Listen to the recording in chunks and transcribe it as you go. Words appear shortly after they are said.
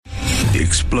The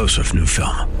explosive new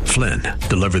film, Flynn,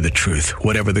 deliver the truth,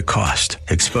 whatever the cost,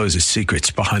 exposes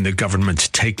secrets behind the government's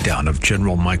takedown of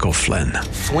General Michael Flynn.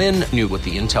 Flynn knew what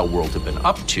the intel world had been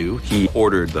up to. He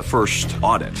ordered the first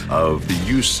audit of the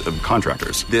use of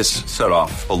contractors. This set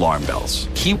off alarm bells.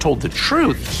 He told the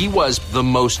truth. He was the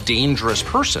most dangerous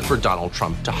person for Donald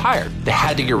Trump to hire. They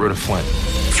had to get rid of Flynn.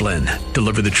 Flynn,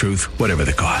 deliver the truth, whatever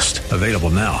the cost. Available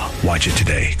now. Watch it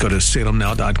today. Go to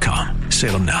salemnow.com.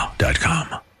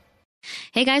 salemnow.com.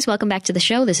 Hey guys, welcome back to the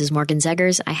show. This is Morgan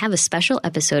Zegers. I have a special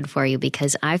episode for you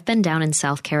because I've been down in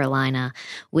South Carolina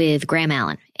with Graham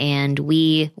Allen, and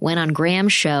we went on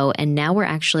Graham's show, and now we're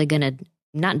actually going to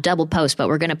not double post, but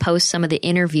we're going to post some of the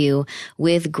interview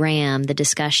with Graham, the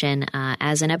discussion,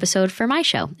 as an episode for my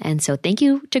show. And so thank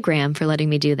you to Graham for letting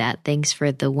me do that. Thanks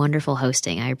for the wonderful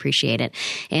hosting. I appreciate it.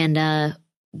 And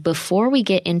before we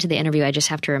get into the interview, I just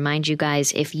have to remind you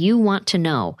guys, if you want to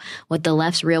know what the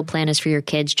left's real plan is for your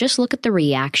kids, just look at the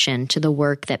reaction to the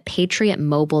work that Patriot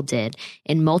Mobile did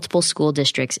in multiple school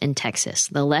districts in Texas.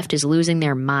 The left is losing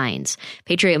their minds.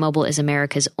 Patriot Mobile is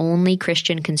America's only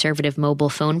Christian conservative mobile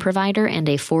phone provider and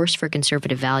a force for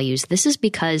conservative values. This is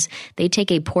because they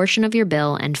take a portion of your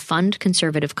bill and fund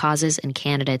conservative causes and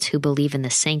candidates who believe in the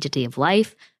sanctity of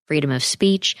life, freedom of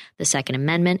speech, the Second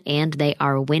Amendment, and they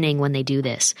are winning when they do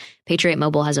this. Patriot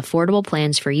Mobile has affordable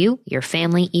plans for you, your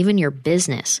family, even your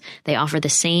business. They offer the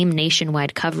same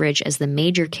nationwide coverage as the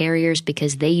major carriers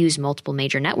because they use multiple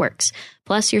major networks.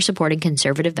 Plus, you're supporting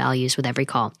conservative values with every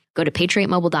call. Go to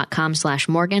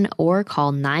patriotmobile.com/Morgan or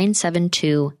call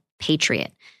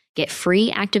 972-PATRIOT. Get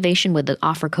free activation with the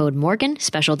offer code Morgan.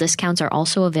 Special discounts are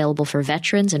also available for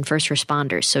veterans and first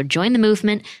responders. So join the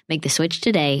movement, make the switch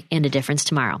today and a difference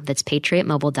tomorrow. That's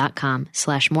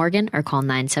patriotmobile.com/Morgan or call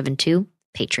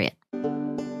 972-PATRIOT.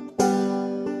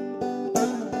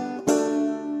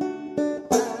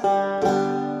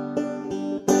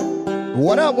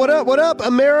 What up, what up, what up,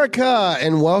 America?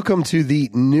 And welcome to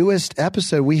the newest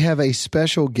episode. We have a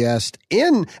special guest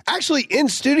in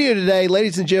studio today,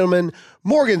 ladies and gentlemen.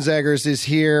 Morgan Zegers is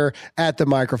here at the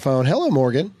microphone. Hello,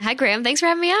 Morgan. Hi, Graham. Thanks for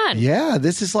having me on. Yeah,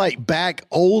 this is like back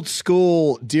old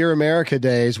school Dear America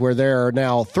days where there are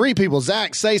now three people.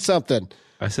 Zach, say something.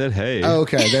 I said, hey.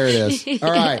 Okay, there it is.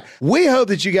 All right. We hope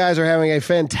that you guys are having a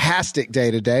fantastic day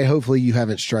today. Hopefully you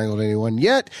haven't strangled anyone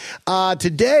yet.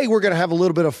 Today, we're going to have a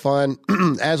little bit of fun.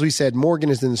 As we said, Morgan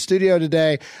is in the studio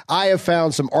today. I have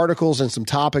found some articles and some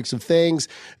topics of things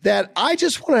that I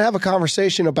just want to have a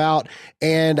conversation about,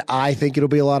 and I think it'll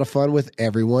be a lot of fun with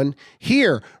everyone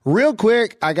here. Real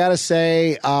quick, I got to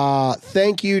say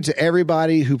thank you to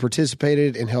everybody who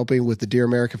participated in helping with the Dear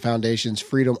America Foundation's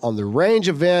Freedom on the Range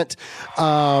event.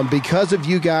 Because of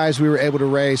you guys, we were able to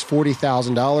raise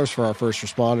 $40,000 for our first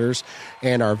responders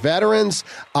and our veterans.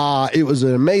 It was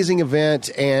an amazing event,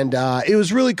 and it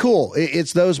was really cool.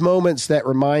 It's those moments that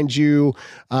remind you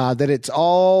that it's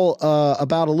all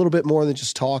about a little bit more than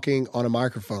just talking on a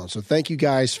microphone. So thank you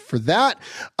guys for that.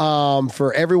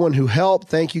 For everyone who helped,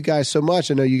 thank you guys so much.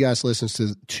 I know you guys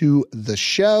listen to the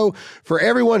show. For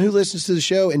everyone who listens to the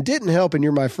show and didn't help and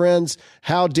you're my friends,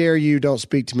 how dare you don't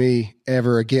speak to me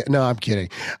ever again. No, I'm kidding.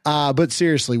 But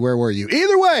seriously, where were you?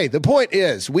 Either way, the point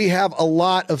is we have a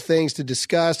lot of things to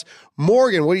discuss.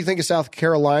 Morgan, what do you think of South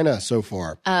Carolina so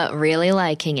far? Really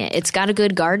liking it. It's got a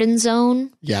good garden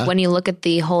zone when you look at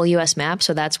the whole U.S. map.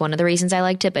 So that's one of the reasons I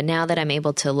liked it. But now that I'm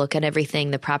able to look at everything,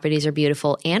 the properties are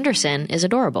beautiful. Anderson is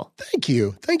adorable. Thank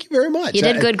you. Thank you very much. You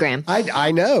did good, Graham.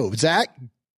 I know. Zach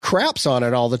craps on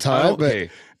it all the time. Okay.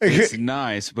 It's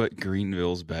nice, but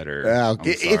Greenville's better.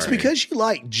 It's because you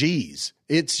like G's.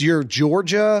 It's your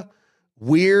Georgia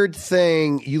weird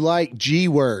thing. You like G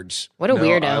words. What a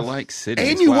weirdo. I like cities.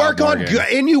 And you work on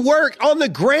the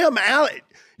Graham Allen.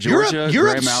 Georgia, You're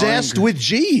Graham obsessed Allen. with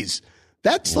G's.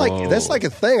 That's like a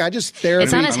thing.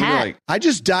 It's on his hat. I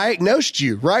just diagnosed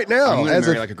you right now. I'm going to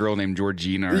marry like a girl named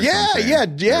Georgina or something. Yeah.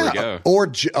 There we go.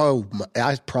 Or,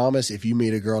 I promise if you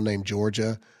meet a girl named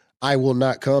Georgia, I will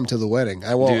not come to the wedding.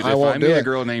 I won't. Dude, I won't if I do meet it. a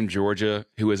girl named Georgia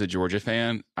who is a Georgia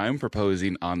fan, I'm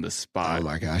proposing on the spot. Oh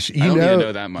my gosh! I don't need to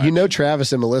know that much. You know,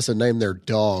 Travis and Melissa named their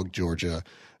dog Georgia.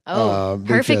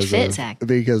 Perfect fit, Zach.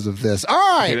 Because of this. All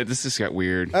right. Okay, this just got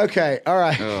weird. Okay. All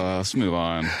right. Let's move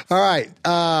on. All right.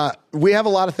 We have a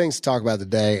lot of things to talk about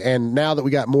today, and now that we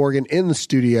got Morgan in the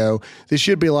studio, this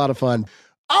should be a lot of fun.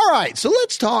 All right, so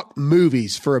let's talk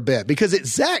movies for a bit because it's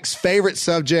Zach's favorite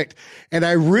subject, and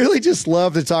I really just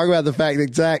love to talk about the fact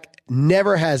that Zach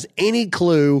never has any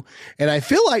clue, and I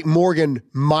feel like Morgan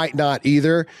might not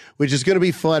either, which is going to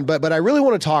be fun, but I really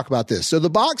want to talk about this. So the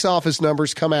box office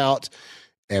numbers come out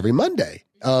every Monday.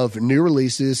 of new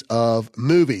releases of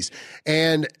movies.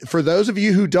 And for those of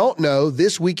you who don't know,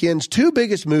 this weekend's two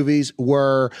biggest movies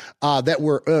were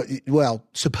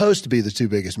supposed to be the two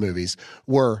biggest movies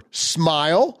were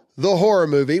Smile, the horror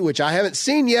movie, which I haven't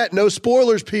seen yet. No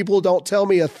spoilers, people. Don't tell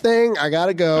me a thing. I got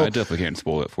to go. I definitely can't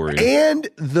spoil it for you. And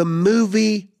the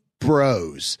movie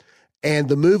Bros. And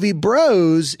the movie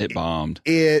Bros. It bombed.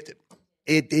 It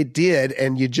did,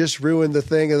 and you just ruined the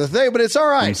thing of the thing, but it's all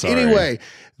right. I'm sorry. Anyway,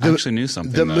 I actually knew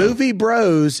something. The movie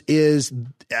Bros is,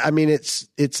 I mean, it's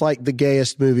like the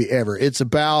gayest movie ever. It's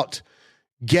about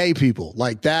gay people.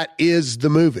 Like, that is the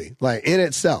movie, like, in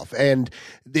itself. And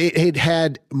it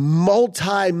had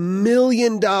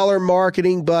multi-million-dollar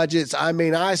marketing budgets. I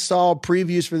mean, I saw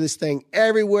previews for this thing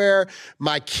everywhere.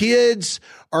 My kids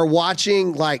are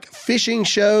watching like fishing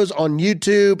shows on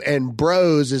YouTube, and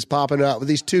Bros is popping up with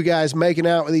these two guys making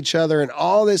out with each other and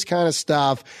all this kind of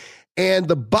stuff. And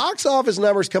the box office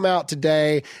numbers come out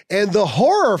today, and the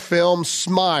horror film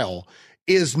Smile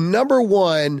is number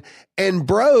one, and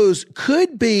Bros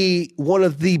could be one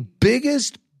of the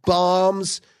biggest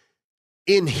bombs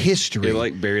in history. It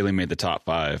like barely made the top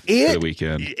 5 for the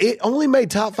weekend. It only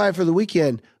made top 5 for the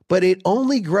weekend, but it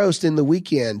only grossed in the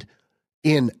weekend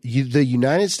in the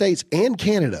United States and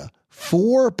Canada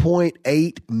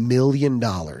 $4.8 million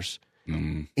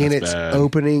in its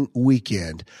opening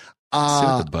weekend. See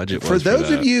what the budget was for those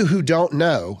of you who don't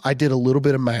know, I did a little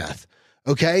bit of math.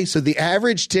 Okay, so the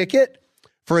average ticket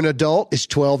for an adult is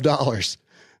 $12.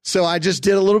 So I just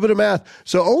did a little bit of math.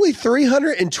 So only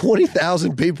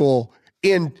 320,000 people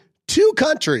in 2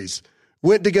 countries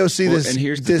went to go see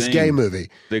this gay movie.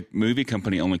 The movie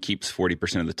company only keeps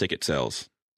 40% of the ticket sales.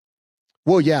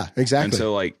 Well, yeah, exactly. And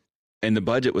so, and the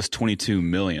budget was $22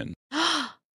 million.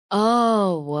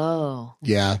 Oh, whoa.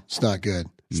 Yeah, it's not good.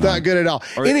 It's not good at all.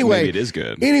 Or anyway, maybe it is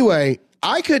good. Anyway,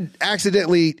 I could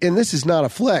accidentally, and this is not a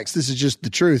flex, this is just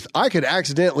the truth. I could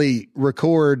accidentally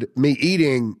record me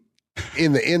eating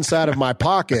in the inside of my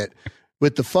pocket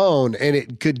with the phone, and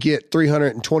it could get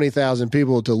 320,000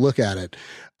 people to look at it.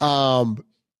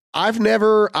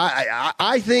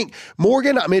 I think,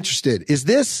 Morgan, I'm interested. Is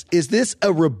this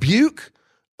a rebuke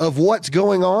of what's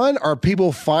going on? Are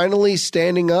people finally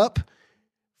standing up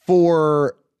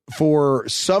for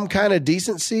some kind of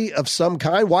decency of some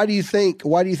kind? Why do you think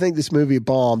this movie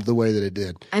bombed the way that it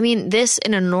did? I mean, this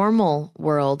in a normal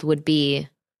world would be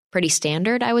pretty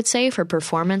standard, I would say, for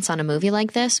performance on a movie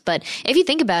like this. But if you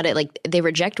think about it, like, they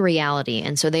reject reality.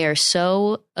 And so they are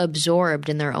so absorbed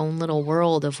in their own little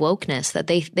world of wokeness that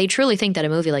they truly think that a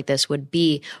movie like this would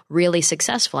be really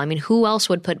successful. I mean, who else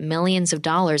would put millions of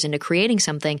dollars into creating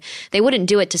something? They wouldn't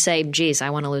do it to say, geez, I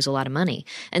want to lose a lot of money.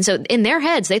 And so in their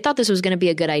heads, they thought this was going to be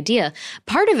a good idea.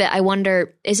 Part of it, I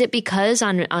wonder, is it because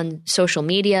on social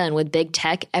media and with big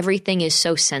tech, everything is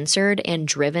so censored and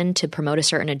driven to promote a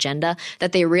certain agenda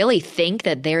that they really think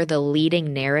that they're the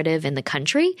leading narrative in the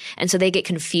country? And so they get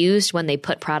confused when they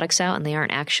put products out and they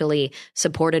aren't actually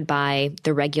supported by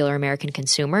the regular American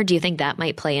consumer. Do you think that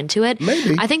might play into it?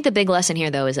 Maybe. I think the big lesson here,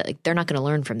 though, is that they're not going to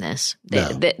learn from this. No.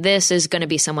 This is going to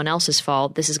be someone else's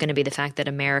fault. This is going to be the fact that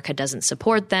America doesn't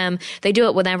support them. They do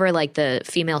it whenever, like, the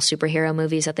female superhero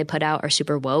movies that they put out are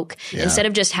super woke. Yeah. Instead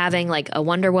of just having like a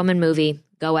Wonder Woman movie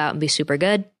go out and be super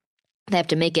good, they have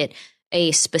to make it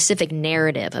a specific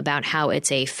narrative about how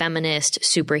it's a feminist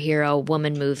superhero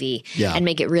woman movie and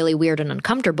make it really weird and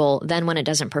uncomfortable. Then when it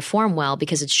doesn't perform well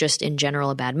because it's just in general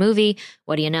a bad movie,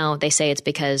 what do you know? They say it's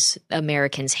because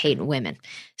Americans hate women.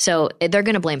 So they're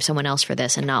going to blame someone else for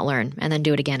this and not learn, and then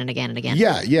do it again and again and again.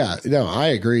 Yeah. No, I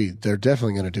agree. They're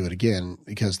definitely going to do it again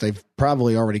because they've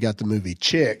probably already got the movie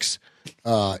Chicks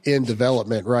in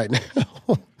development right now.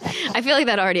 I feel like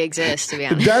that already exists, to be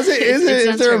honest. Does it?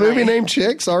 Is there a movie named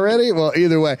Chicks already? Well,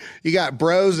 either way, you got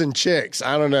Bros and Chicks.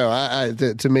 I don't know.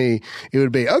 To me, it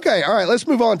would be okay. All right, let's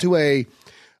move on to a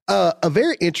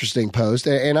very interesting post,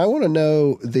 and I want to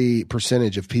know the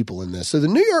percentage of people in this. So the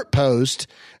New York Post.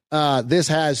 This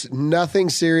has nothing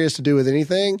serious to do with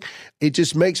anything. It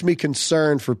just makes me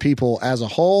concerned for people as a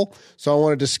whole. So I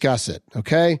want to discuss it.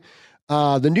 Okay.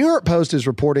 The New York Post is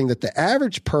reporting that the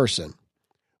average person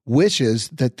wishes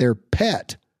that their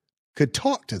pet could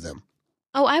talk to them.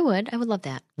 Oh, I would love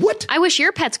that. What? I wish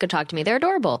your pets could talk to me. They're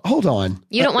adorable. Hold on.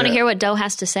 You don't want to hear what Doe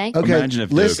has to say? Okay. Imagine if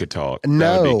Doe could talk.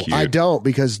 No, I don't,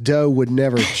 because Doe would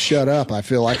never shut up, I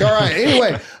feel like. All right.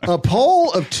 Anyway, a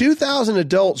poll of 2,000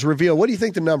 adults reveal, what do you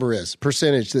think the number is?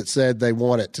 Percentage that said they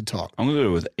want it to talk. I'm going to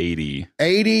go with 80.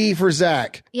 80 for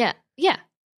Zach. Yeah.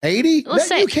 80? Let's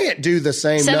say you can't do the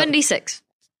same. 76.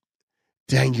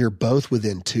 Dang, you're both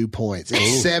within 2 points.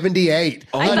 It's 78.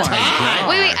 Oh, my God.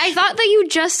 Wait, I thought that you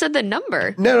just said the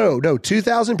number. No.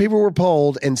 2,000 people were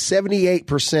polled, and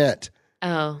 78%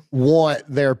 want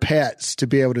their pets to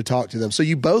be able to talk to them. So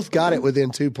you both got it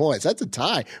within 2 points. That's a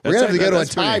tie. We're going to have to go to a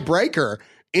tiebreaker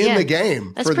in the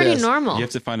game. That's for pretty this. normal. You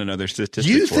have to find another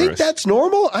statistic. You for think us. that's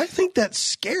normal? I think that's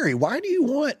scary. Why do you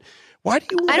want? I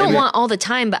don't want all the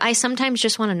time, but I sometimes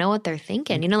just want to know what they're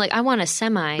thinking. You know, like I want a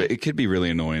semi. But it could be really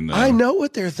annoying, though. I know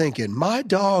what they're thinking. My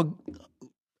dog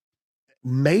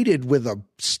mated with a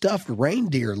stuffed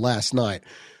reindeer last night.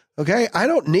 Okay, I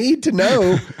don't need to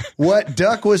know what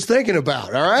Duck was thinking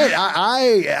about. All right,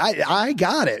 I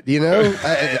got it. You know,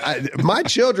 my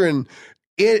children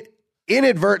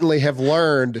inadvertently have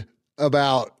learned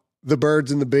about the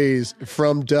birds and the bees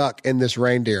from Duck and this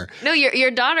reindeer. No,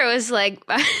 your daughter was like.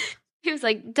 He was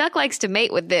like, Duck likes to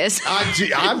mate with this.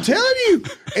 I'm telling you.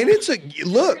 And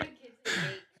look.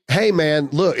 Hey, man,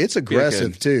 look, it's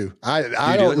aggressive, too.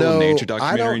 I don't know. Nature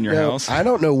documentary in your house? I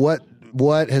don't know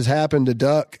what has happened to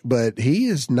Duck, but he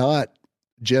is not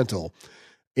gentle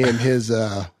in his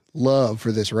love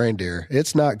for this reindeer.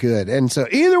 It's not good. And so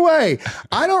either way,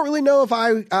 I don't really know if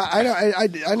I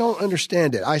don't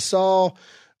understand it. I saw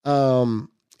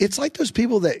it's like those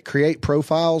people that create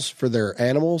profiles for their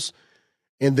animals.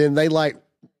 And then they like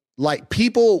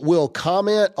people will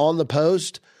comment on the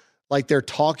post like they're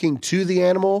talking to the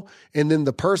animal. And then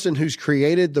the person who's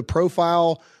created the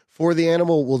profile for the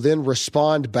animal will then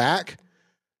respond back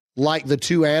like the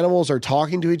two animals are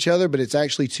talking to each other, but it's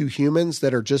actually two humans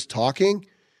that are just talking.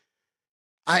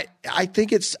 I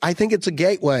think it's a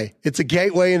gateway. It's a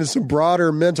gateway into some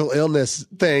broader mental illness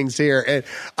things here. And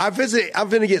I'm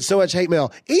going to get so much hate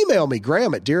mail. Email me,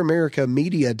 Graham at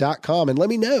dearamericamedia.com, and let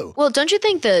me know. Well, don't you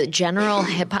think the general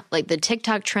like the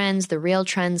TikTok trends, the real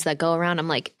trends that go around, I'm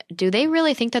like, do they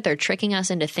really think that they're tricking us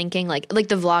into thinking like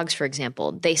the vlogs, for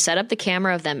example, they set up the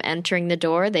camera of them entering the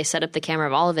door. They set up the camera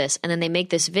of all of this, and then they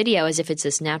make this video as if it's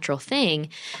this natural thing.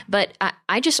 But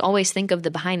I just always think of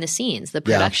the behind the scenes, the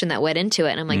production that went into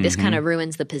it. And I'm like, this kind of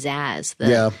ruins the pizzazz,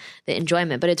 the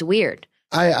enjoyment, but it's weird.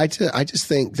 I just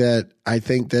think that I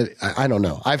don't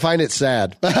know. I find it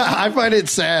sad. I find it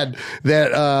sad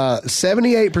that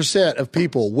 78% of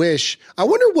people wish. I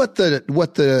wonder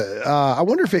I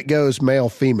wonder if it goes male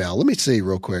female. Let me see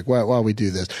real quick while we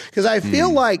do this, because I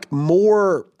feel like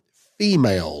more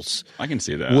females I can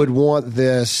see that would want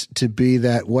this to be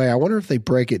that way. I wonder if they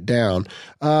break it down.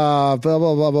 Blah, blah,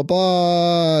 blah, blah,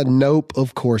 blah. Nope,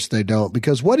 of course they don't.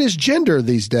 Because what is gender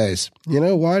these days? You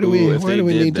know, why do we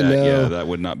need to know? Yeah, that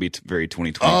would not be very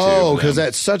 2022. Oh, because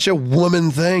that's such a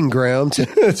woman thing, Graham,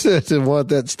 to want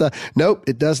that stuff. Nope,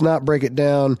 it does not break it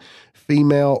down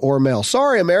female or male.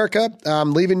 Sorry, America.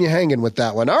 I'm leaving you hanging with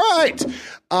that one. All right.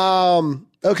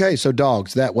 Okay, so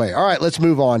dogs that way. All right, let's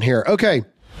move on here. Okay.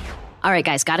 All right,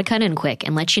 guys, got to cut in quick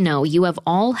and let you know you have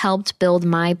all helped build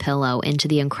MyPillow into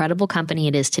the incredible company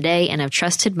it is today, and I've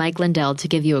trusted Mike Lindell to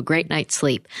give you a great night's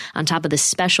sleep. On top of this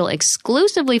special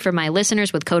exclusively for my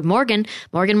listeners with code Morgan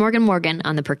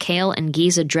on the Percale and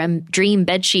Giza Dream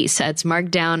bedsheet sets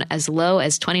marked down as low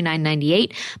as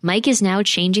 $29.98. Mike is now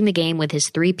changing the game with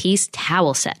his 3-piece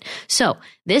towel set. So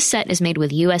this set is made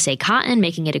with USA cotton,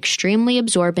 making it extremely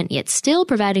absorbent, yet still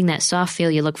providing that soft feel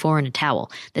you look for in a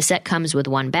towel. The set comes with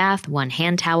 1 bath, 1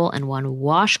 hand towel, and 1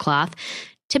 washcloth,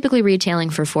 typically retailing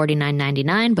for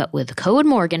 $49.99, but with code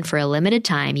Morgan for a limited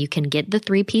time, you can get the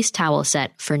 3-piece towel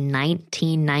set for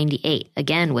 $19.98.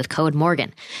 Again, with code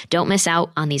Morgan. Don't miss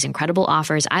out on these incredible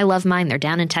offers. I love mine. They're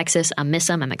down in Texas. I miss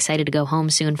them. I'm excited to go home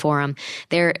soon for them.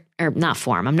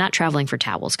 I'm not traveling for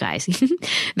towels, guys.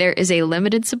 There is a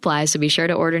limited supply, so be sure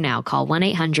to order now. Call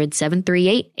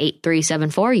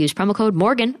 1-800-738-8374. Use promo code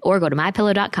Morgan, or go to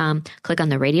mypillow.com, click on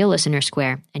the radio listener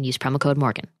square, and use promo code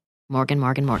Morgan. Morgan.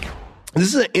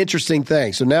 This is an interesting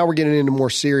thing. So now we're getting into more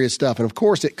serious stuff. And of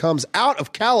course, it comes out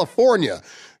of California,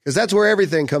 because that's where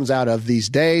everything comes out of these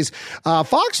days.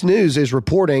 Fox News is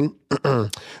reporting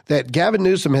that Gavin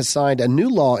Newsom has signed a new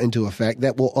law into effect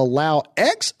that will allow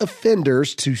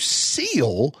ex-offenders to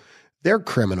seal their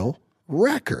criminal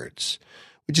records,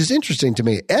 which is interesting to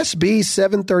me. SB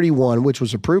 731, which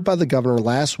was approved by the governor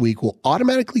last week, will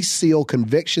automatically seal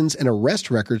convictions and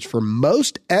arrest records for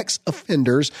most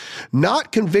ex-offenders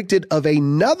not convicted of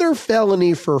another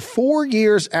felony for 4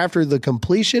 years after the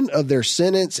completion of their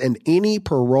sentence and any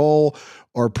parole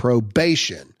or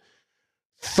probation.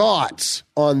 Thoughts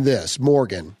on this,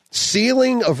 Morgan?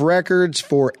 Sealing of records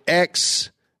for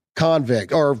ex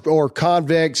convict or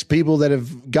convicts, people that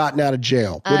have gotten out of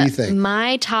jail? What do you think?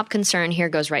 My top concern here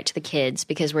goes right to the kids,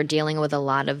 because we're dealing with a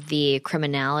lot of the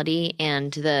criminality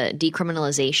and the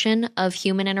decriminalization of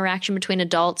human interaction between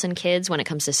adults and kids when it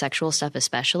comes to sexual stuff,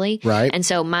 especially. Right. And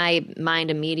so my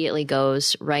mind immediately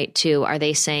goes right to, are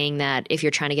they saying that if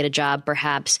you're trying to get a job,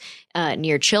 perhaps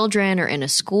near children or in a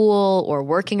school or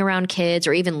working around kids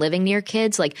or even living near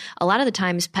kids, like a lot of the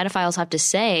times pedophiles have to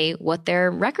say what their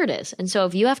record is. And so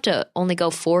if you have to only go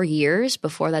 4 years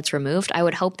before that's removed, I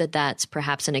would hope that that's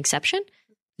perhaps an exception.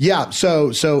 Yeah. So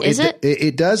Is it?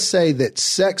 It does say that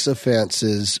sex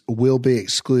offenses will be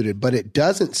excluded, but it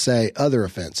doesn't say other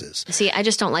offenses. See, I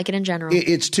just don't like it in general.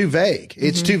 It's too vague.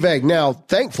 It's too vague. Now,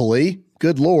 thankfully,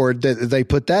 good Lord, that they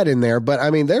put that in there. But I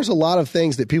mean, there's a lot of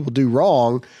things that people do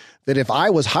wrong that if I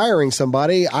was hiring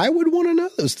somebody, I would want to know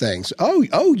those things.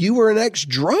 Oh, you were an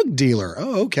ex-drug dealer.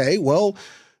 Oh, okay. Well,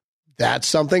 that's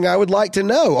something I would like to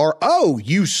know. Or, oh,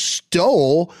 you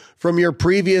stole from your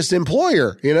previous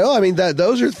employer. You know, I mean,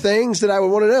 those are things that I would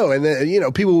want to know. And then, you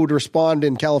know, people would respond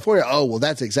in California, oh, well,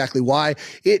 that's exactly why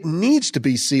it needs to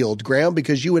be sealed, Graham,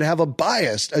 because you would have a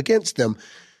bias against them.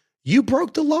 You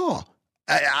broke the law.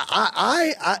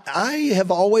 I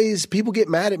have always, people get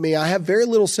mad at me. I have very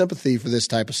little sympathy for this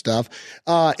type of stuff.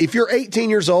 If you're 18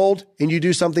 years old and you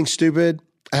do something stupid,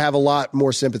 I have a lot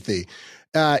more sympathy.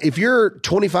 If you're a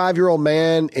 25-year-old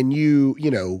man and you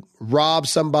rob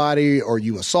somebody or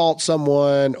you assault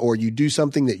someone or you do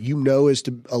something that you know is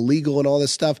illegal and all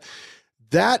this stuff,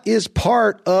 that is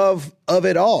part of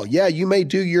it all. Yeah, you may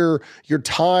do your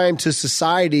time to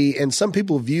society, and some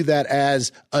people view that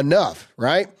as enough,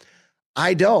 right?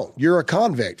 I don't. You're a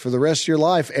convict for the rest of your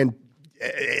life, and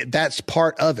that's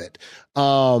part of it.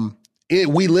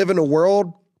 We live in a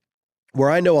world where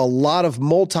I know a lot of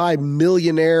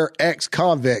multi-millionaire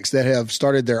ex-convicts that have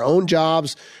started their own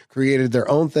jobs, created their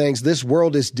own things. This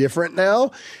world is different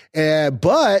now,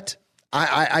 but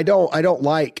I don't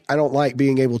like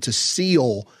being able to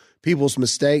seal people's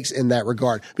mistakes in that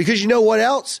regard, because you know what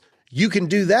else? You can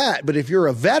do that, but if you're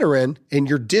a veteran and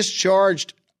you're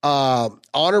discharged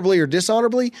honorably or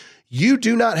dishonorably, you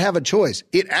do not have a choice.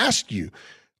 It asks you,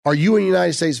 are you a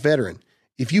United States veteran?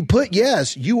 If you put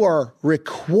yes, you are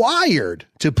required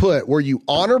to put, were you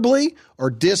honorably or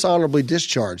dishonorably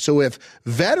discharged? So if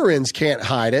veterans can't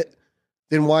hide it,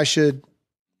 then why should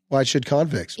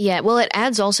convicts? Yeah, well, it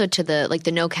adds also to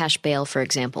the no cash bail, for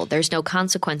example. There's no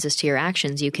consequences to your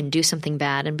actions. You can do something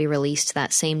bad and be released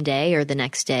that same day or the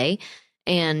next day.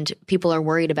 And people are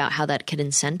worried about how that could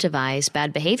incentivize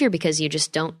bad behavior because you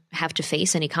just don't have to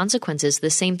face any consequences. The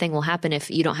same thing will happen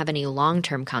if you don't have any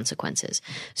long-term consequences.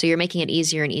 So you're making it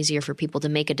easier and easier for people to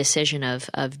make a decision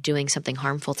of doing something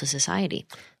harmful to society.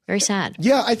 Very sad.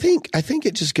 Yeah, I think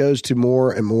it just goes to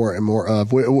more and more and more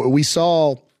of. We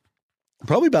saw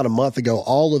probably about a month ago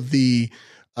all of the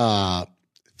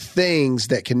things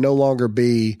that can no longer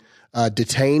be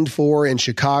detained for in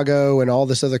Chicago and all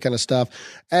this other kind of stuff.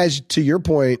 As to your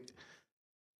point,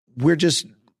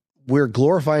 we're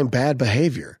glorifying bad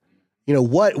behavior. You know,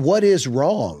 what is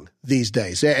wrong these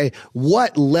days?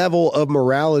 What level of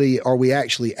morality are we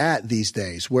actually at these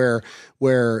days where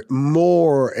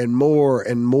more and more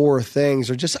and more things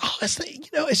are just,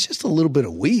 it's just a little bit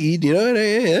of weed, it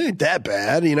ain't that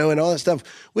bad, and all that stuff,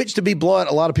 which, to be blunt,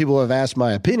 a lot of people have asked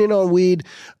my opinion on weed.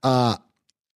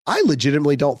 I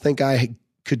legitimately don't think I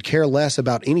could care less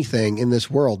about anything in this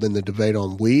world than the debate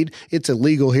on weed. It's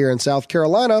illegal here in South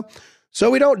Carolina, so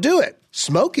we don't do it.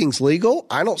 Smoking's legal.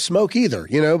 I don't smoke either,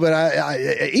 but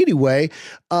anyway,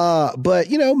 but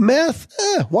meth,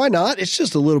 why not? It's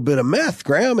just a little bit of meth,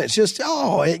 Graham. It's just,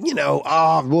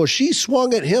 well, she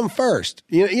swung at him first.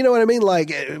 You know what I mean?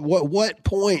 Like, what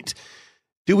point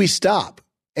do we stop?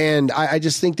 And I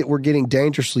just think that we're getting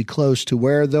dangerously close to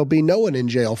where there'll be no one in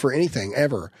jail for anything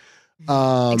ever.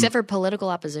 Except for political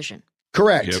opposition.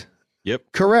 Correct.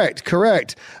 Yep.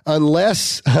 Correct.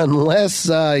 Unless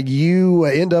you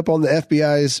end up on the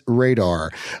FBI's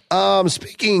radar.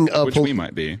 Speaking of which we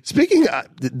might be.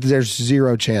 There's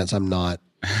zero chance I'm not.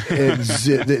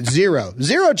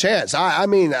 Zero chance. I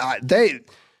mean,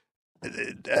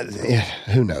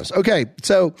 who knows? Okay,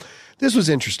 so this was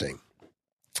interesting.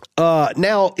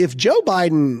 Now, if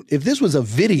this was a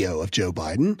video of Joe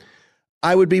Biden,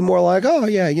 I would be more like, oh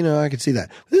yeah, I could see that.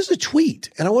 But this is a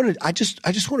tweet, and I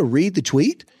just want to read the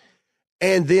tweet,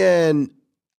 and then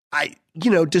I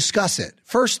discuss it.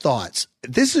 First thoughts.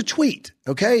 This is a tweet,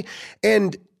 okay?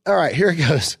 And all right, here it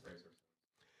goes.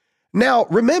 Now,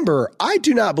 remember, I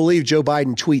do not believe Joe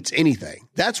Biden tweets anything.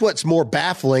 That's what's more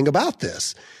baffling about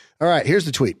this. All right, here's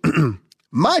the tweet.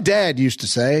 My dad used to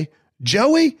say,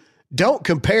 Joey, don't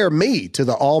compare me to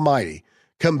the almighty.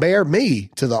 Compare me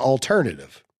to the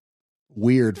alternative.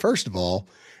 Weird, first of all.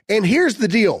 And here's the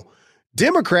deal.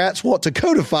 Democrats want to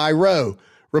codify Roe.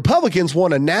 Republicans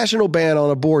want a national ban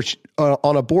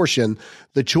on abortion.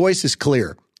 The choice is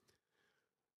clear.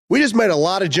 We just made a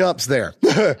lot of jumps there.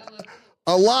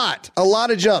 A lot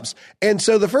of jumps. And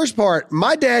so the first part,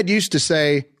 my dad used to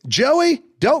say, Joey,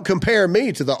 don't compare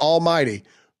me to the almighty.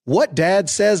 What dad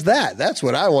says that? That's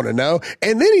what I want to know.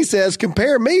 And then he says,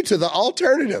 compare me to the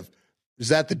alternative. Is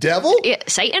that the devil? Yeah,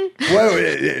 Satan?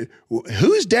 Well,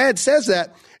 whose dad says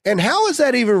that? And how is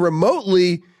that even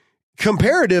remotely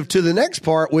comparative to the next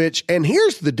part, which, and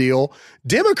here's the deal,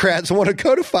 Democrats want to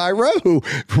codify Roe.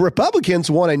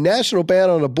 Republicans want a national ban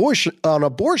on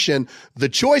abortion. The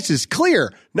choice is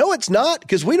clear. No, it's not,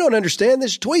 because we don't understand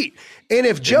this tweet. And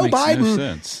if Joe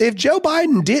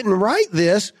Biden didn't write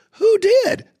this, who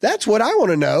did? That's what I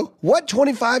want to know. What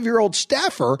 25-year-old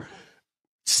staffer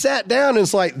sat down and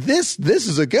it's like, this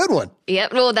is a good one. Yeah,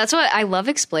 well, that's what I love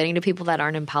explaining to people that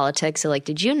aren't in politics. So, like,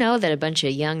 did you know that a bunch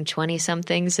of young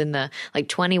 20-somethings in the,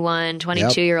 21,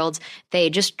 22-year-olds, they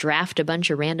just draft a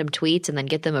bunch of random tweets and then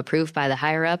get them approved by the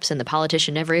higher-ups and the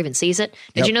politician never even sees it?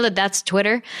 Did you know that that's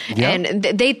Twitter? Yep. And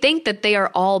they think that they are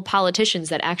all politicians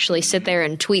that actually sit there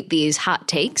and tweet these hot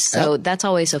takes. So that's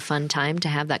always a fun time to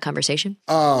have that conversation.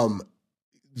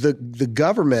 The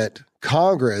government,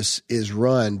 Congress, is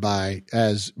run by,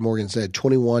 as Morgan said,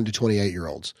 21 to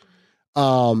 28-year-olds.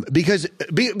 Because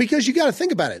you got to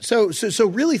think about it. So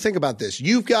really think about this.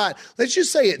 You've got, let's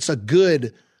just say it's a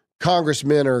good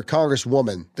congressman or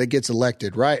congresswoman that gets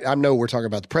elected, right? I know we're talking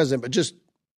about the president, but just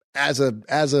as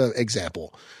a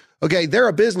example. Okay, they're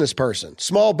a business person,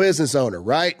 small business owner,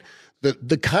 right?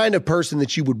 The kind of person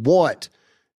that you would want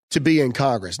to be in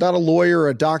Congress, not a lawyer or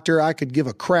a doctor. I could give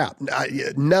a crap.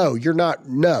 No, you're not.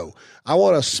 No, I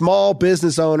want a small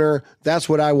business owner. That's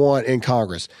what I want in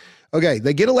Congress. Okay,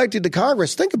 they get elected to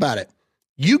Congress. Think about it.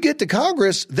 You get to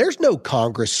Congress, there's no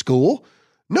Congress school.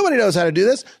 Nobody knows how to do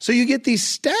this. So you get these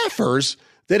staffers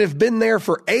that have been there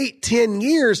for 8-10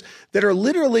 years that are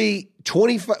literally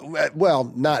 25. Well,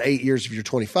 not 8 years if you're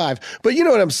 25, but you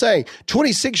know what I'm saying.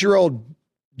 26-year-old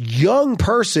young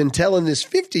person telling this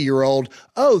 50-year-old,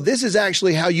 oh, this is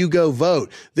actually how you go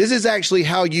vote. This is actually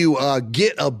how you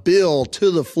get a bill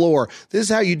to the floor. This is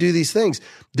how you do these things.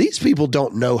 These people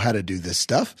don't know how to do this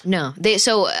stuff. No.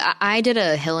 So I did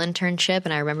a Hill internship,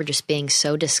 and I remember just being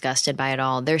so disgusted by it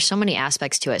all. There's so many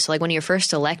aspects to it. So like when you're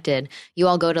first elected, you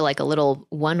all go to like a little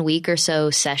 1 week or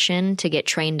so session to get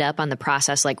trained up on the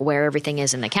process, like where everything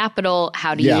is in the Capitol,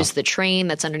 how to use the train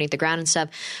that's underneath the ground and stuff.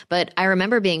 But I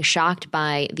remember being shocked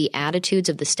by the attitudes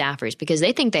of the staffers because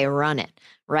they think they run it.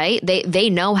 Right? They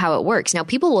know how it works. Now,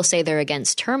 people will say they're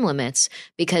against term limits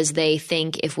because they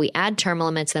think if we add term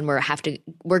limits, then we're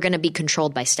going to be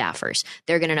controlled by staffers.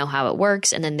 They're going to know how it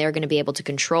works, and then they're going to be able to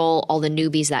control all the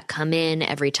newbies that come in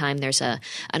every time there's an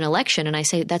election. And I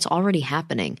say that's already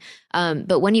happening.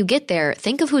 But when you get there,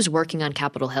 think of who's working on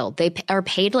Capitol Hill. They are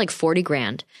paid like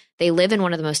 $40,000. They live in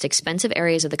one of the most expensive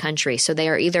areas of the country. So they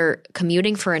are either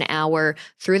commuting for an hour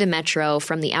through the metro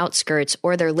from the outskirts,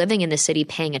 or they're living in the city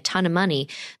paying a ton of money.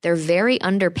 They're very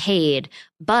underpaid,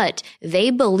 but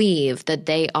they believe that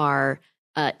they are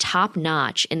top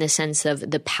notch in the sense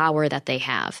of the power that they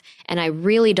have. And I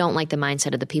really don't like the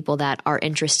mindset of the people that are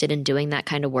interested in doing that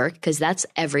kind of work because that's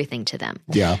everything to them.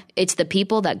 Yeah. It's the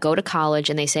people that go to college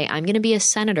and they say, I'm going to be a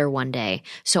senator one day.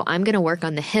 So I'm going to work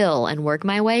on the Hill and work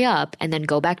my way up and then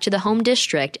go back to the home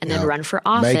district and then run for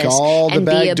office make all the and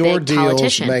be a big deals,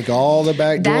 politician. Make all the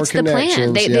backdoor That's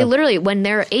connections. the plan. They literally, when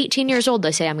they're 18 years old,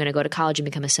 they say, I'm going to go to college and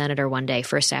become a senator one day.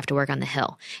 First, I have to work on the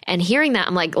Hill. And hearing that,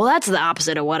 I'm like, well, that's the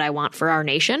opposite of what I want for our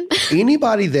nation.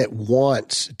 Anybody that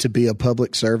wants to be a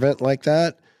public servant like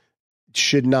that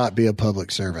should not be a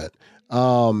public servant.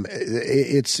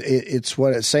 It's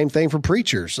what same thing for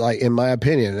preachers. Like in my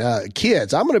opinion,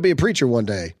 kids, I'm going to be a preacher one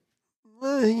day.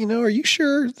 Are you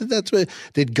sure that's what?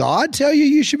 Did God tell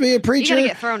you should be a preacher? You're gonna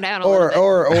get thrown down a little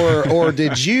bit. or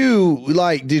did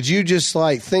you just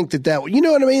like think that you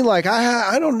know what I mean? Like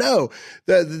I don't know.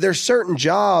 There's certain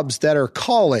jobs that are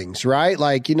callings, right?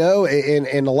 Like and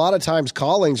a lot of times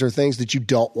callings are things that you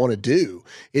don't want to do.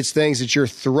 It's things that you're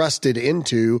thrusted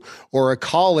into, or a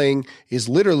calling is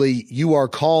literally you are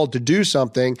called to do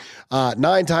something.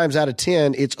 9 times out of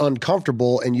 10, it's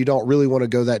uncomfortable, and you don't really want to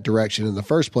go that direction in the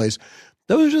first place.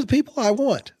 Those are the people I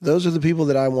want. Those are the people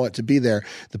that I want to be there.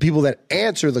 The people that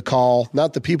answer the call,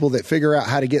 not the people that figure out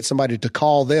how to get somebody to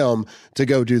call them to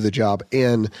go do the job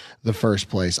in the first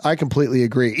place. I completely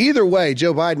agree. Either way,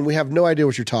 Joe Biden, we have no idea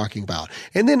what you're talking about.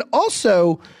 And then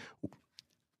also,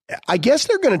 I guess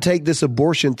they're going to take this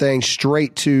abortion thing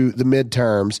straight to the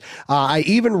midterms. I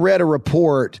even read a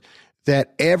report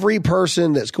that every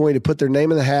person that's going to put their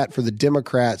name in the hat for the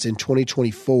Democrats in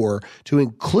 2024, to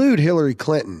include Hillary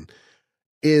Clinton,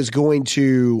 is going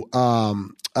to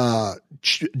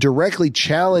directly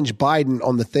challenge Biden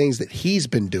on the things that he's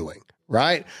been doing,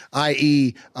 right?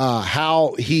 i.e.,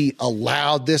 how he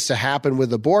allowed this to happen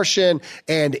with abortion,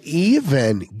 and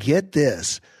even, get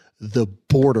this, the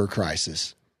border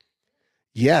crisis.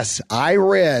 Yes, I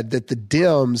read that the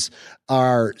Dems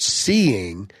are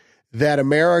seeing that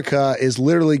America is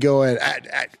literally going,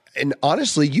 and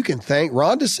honestly, you can thank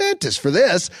Ron DeSantis for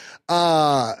this.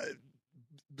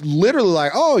 Literally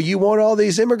like, oh, you want all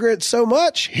these immigrants so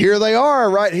much? Here they are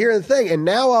right here in the thing. And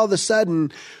now all of a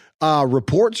sudden,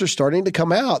 reports are starting to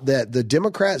come out that the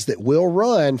Democrats that will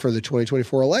run for the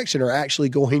 2024 election are actually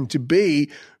going to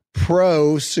be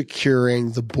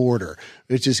pro-securing the border,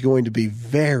 which is going to be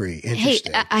very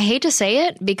interesting. Hey, I hate to say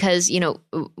it because,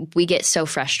 we get so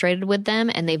frustrated with them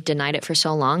and they've denied it for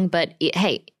so long. But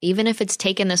hey, even if it's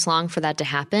taken this long for that to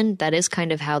happen, that is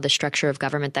kind of how the structure of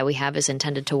government that we have is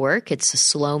intended to work. It's a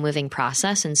slow moving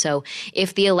process. And so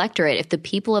if the electorate, if the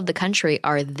people of the country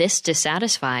are this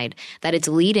dissatisfied that it's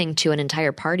leading to an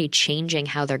entire party changing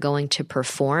how they're going to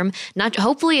perform,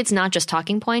 hopefully it's not just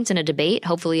talking points in a debate.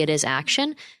 Hopefully it is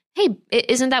action. Hey,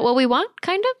 isn't that what we want?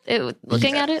 Kind of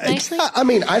looking at it nicely. I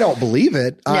mean, I don't believe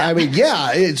it. No. I believe.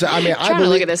 I believe.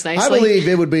 Look at this nicely. I believe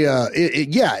it would be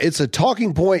it's a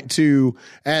talking point to,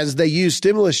 as they use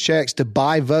stimulus checks to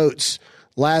buy votes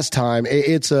last time.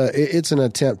 It's an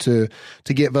attempt to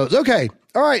get votes. Okay,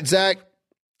 all right, Zach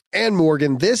and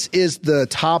Morgan. This is the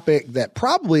topic that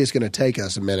probably is going to take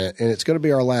us a minute, and it's going to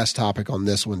be our last topic on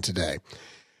this one today.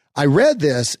 I read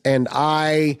this, and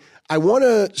I want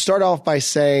to start off by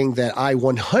saying that I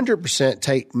 100%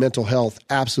 take mental health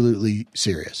absolutely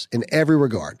serious in every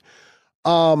regard.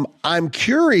 I'm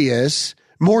curious.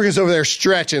 Morgan's over there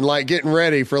stretching, like getting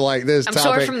ready for like this topic.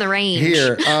 I'm sore from the range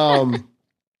here. I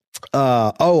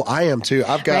am too.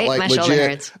 I've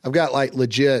got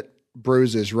legit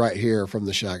bruises right here from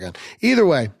the shotgun. Either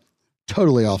way,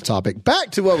 totally off topic.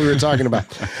 Back to what we were talking about.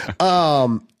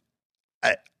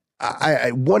 I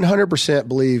 100%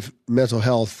 believe mental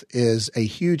health is a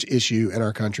huge issue in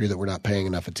our country that we're not paying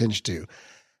enough attention to.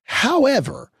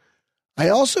 However, I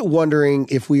also wondering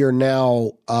if we are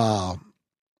now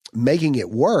making it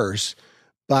worse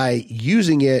by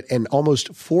using it and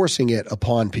almost forcing it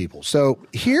upon people. So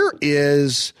here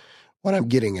is what I'm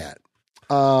getting at.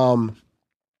 The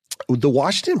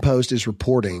Washington Post is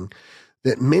reporting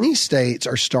that many states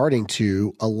are starting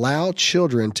to allow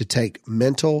children to take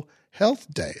mental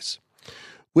health days.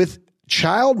 With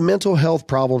child mental health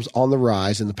problems on the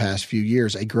rise in the past few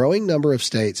years, a growing number of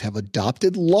states have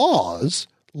adopted laws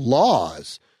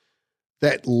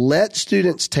that let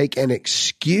students take an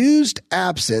excused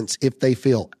absence if they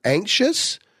feel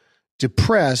anxious,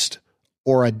 depressed,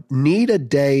 or need a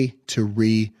day to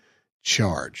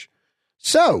recharge.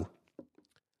 So,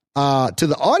 to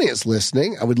the audience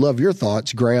listening, I would love your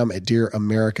thoughts, Graham at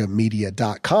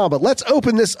DearAmericaMedia.com. But let's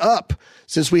open this up,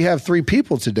 since we have three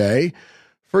people today,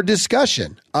 for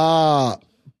discussion.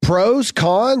 Pros,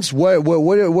 cons, what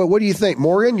do you think?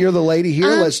 Morgan, you're the lady here.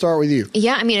 Let's start with you.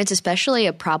 Yeah, I mean, it's especially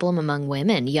a problem among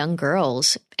women, young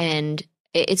girls, and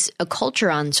it's a culture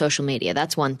on social media.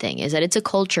 That's one thing, is that it's a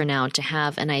culture now to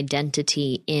have an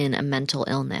identity in a mental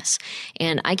illness.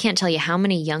 And I can't tell you how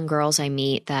many young girls I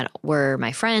meet that were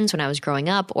my friends when I was growing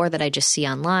up, or that I just see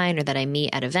online, or that I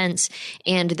meet at events,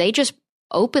 and they just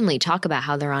openly talk about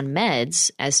how they're on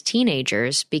meds as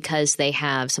teenagers because they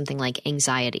have something like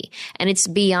anxiety. And it's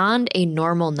beyond a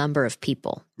normal number of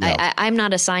people. No. I'm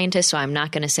not a scientist, so I'm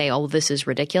not going to say, oh, this is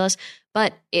ridiculous.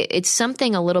 But it's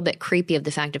something a little bit creepy of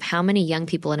the fact of how many young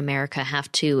people in America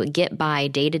have to get by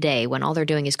day to day when all they're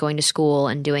doing is going to school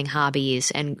and doing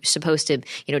hobbies and supposed to,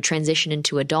 transition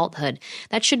into adulthood.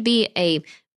 That should be a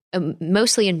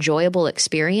mostly enjoyable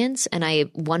experience. And I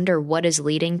wonder what is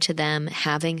leading to them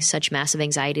having such massive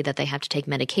anxiety that they have to take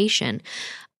medication.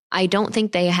 I don't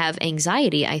think they have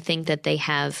anxiety. I think that they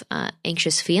have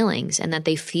anxious feelings and that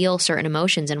they feel certain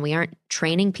emotions. And we aren't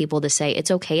training people to say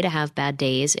it's okay to have bad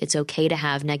days. It's okay to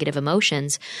have negative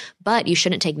emotions, but you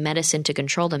shouldn't take medicine to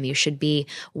control them. You should be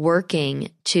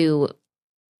working to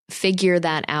figure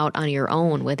that out on your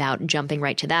own without jumping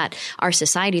right to that. Our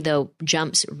society, though,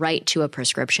 jumps right to a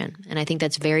prescription. And I think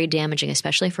that's very damaging,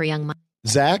 especially for young minds.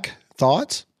 Zach,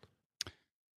 thoughts?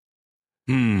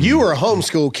 You were a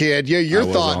homeschool kid. Your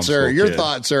thoughts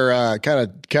are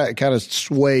kind of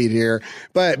swayed here.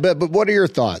 But what are your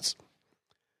thoughts?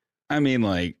 I mean,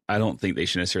 I don't think they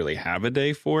should necessarily have a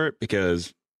day for it,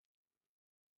 because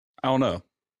I don't know.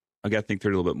 I got to think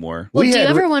through it a little bit more. Well, do you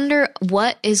ever wonder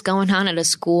what is going on at a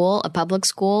school, a public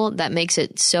school, that makes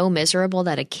it so miserable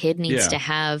that a kid needs to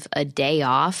have a day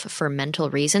off for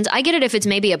mental reasons? I get it if it's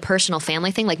maybe a personal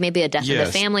family thing, like maybe a death in the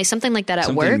family, something like that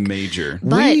at work. Something major.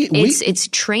 But it's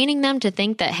training them to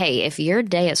think that, hey, if your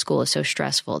day at school is so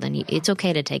stressful, then it's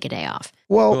okay to take a day off.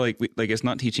 Well, like it's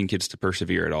not teaching kids to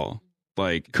persevere at all.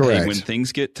 Like, correct. Hey, when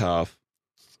things get tough,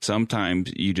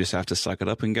 sometimes you just have to suck it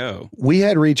up and go. We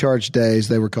had recharge days.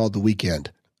 They were called the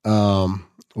weekend.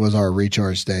 Was our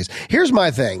recharge days. Here's my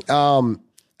thing. And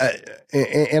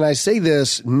I say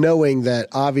this knowing that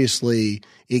obviously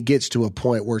it gets to a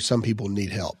point where some people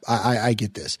need help. I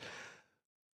get this.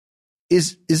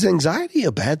 Is anxiety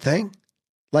a bad thing?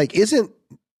 Like, isn't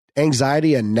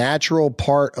anxiety a natural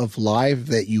part of life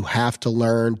that you have to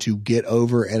learn to get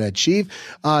over and achieve?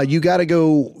 You got to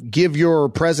go give your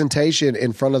presentation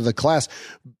in front of the class.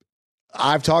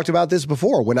 I've talked about this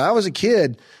before. When I was a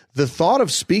kid, the thought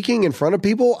of speaking in front of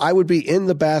people, I would be in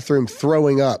the bathroom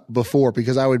throwing up before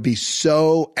because I would be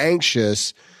so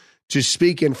anxious to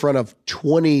speak in front of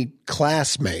 20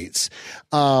 classmates.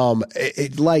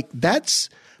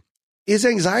 Is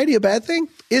anxiety a bad thing?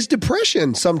 Is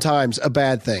depression sometimes a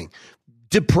bad thing?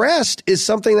 Depressed is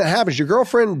something that happens. Your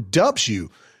girlfriend dumps you.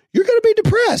 You're going to be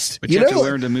depressed. But you have to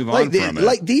learn to move on from it.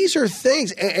 Like, these are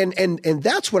things, and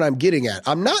that's what I'm getting at.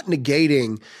 I'm not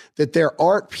negating that there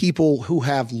aren't people who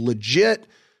have legit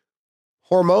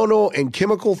hormonal and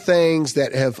chemical things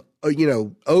that have,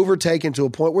 overtaken to a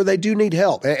point where they do need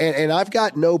help. And I've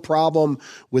got no problem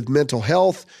with mental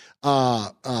health,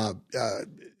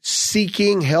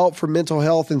 seeking help for mental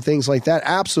health and things like that.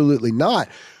 Absolutely not.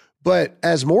 But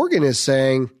as Morgan is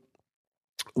saying,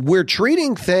 we're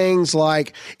treating things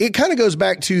like, it kind of goes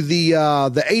back to the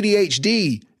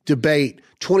ADHD debate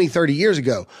 20, 30 years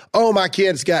ago. Oh, my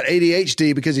kid's got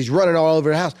ADHD because he's running all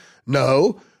over the house.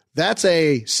 No, that's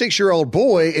a 6-year-old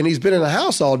boy, and he's been in the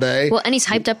house all day. Well, and he's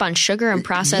hyped up on sugar and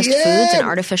processed foods and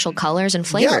artificial colors and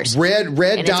flavors. Yeah,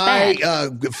 red dye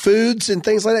foods and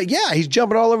things like that. Yeah, he's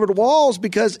jumping all over the walls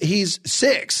because he's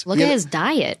 6. Look at his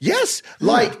diet. Yes,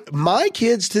 like my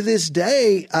kids to this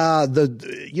day,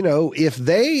 if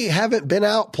they haven't been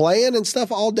out playing and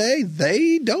stuff all day,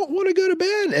 they don't want to go to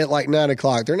bed at like 9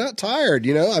 o'clock. They're not tired.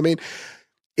 I mean,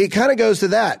 it kind of goes to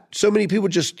that. So many people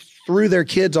just threw their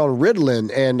kids on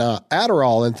Ritalin and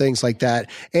Adderall and things like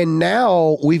that. And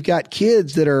now we've got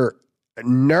kids that are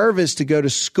nervous to go to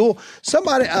school.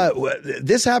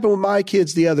 This happened with my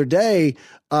kids the other day.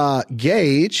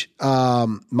 Gage,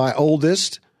 my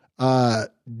oldest,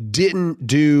 didn't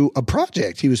do a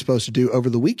project he was supposed to do over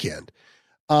the weekend.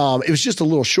 It was just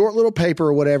a short little paper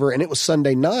or whatever. And it was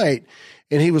Sunday night.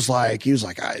 And he was like,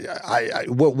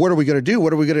 what are we going to do?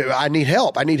 What are we going to do? I need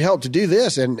help. I need help to do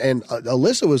this. And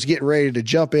Alyssa was getting ready to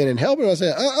jump in and help him. I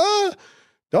said,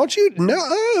 don't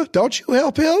you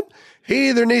help him. He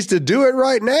either needs to do it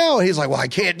right now. He's like, well, I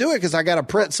can't do it because I got to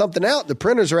print something out. The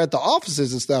printers are at the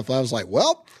offices and stuff. I was like,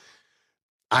 well,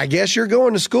 I guess you're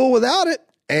going to school without it.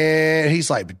 And he's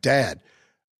like, but Dad,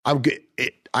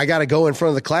 I got to go in front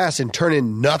of the class and turn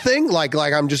in nothing. Like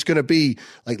I'm just going to be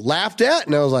like laughed at.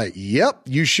 And I was like, yep,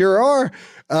 you sure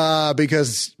are.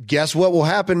 Because guess what will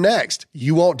happen next?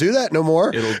 You won't do that no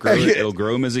more. It'll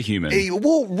grow him as a human.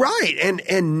 Well, right.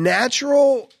 And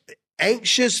natural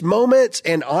anxious moments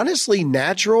and honestly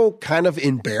natural kind of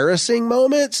embarrassing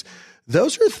moments.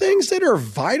 Those are things that are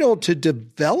vital to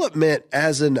development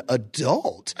as an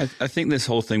adult. I think this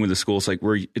whole thing with the school is like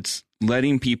it's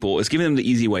letting people, it's giving them the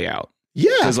easy way out.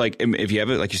 Yeah. Because like if you have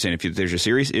it, like you're saying, if there's a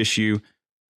serious issue,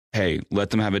 hey, let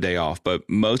them have a day off. But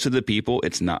most of the people,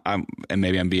 it's not, and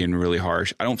maybe I'm being really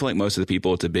harsh. I don't feel like most of the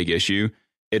people, it's a big issue.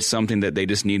 It's something that they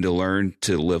just need to learn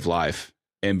to live life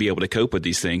and be able to cope with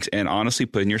these things. And honestly,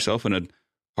 putting yourself in a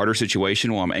harder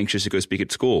situation while I'm anxious to go speak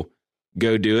at school,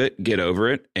 go do it, get over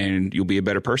it, and you'll be a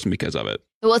better person because of it.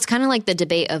 Well, it's kind of like the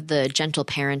debate of the gentle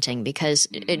parenting, because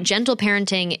gentle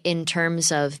parenting in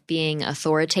terms of being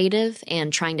authoritative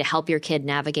and trying to help your kid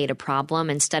navigate a problem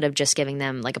instead of just giving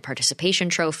them like a participation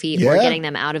trophy or getting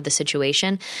them out of the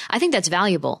situation, I think that's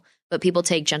valuable. But people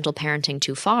take gentle parenting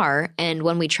too far. And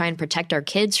when we try and protect our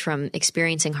kids from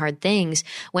experiencing hard things,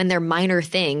 when they're minor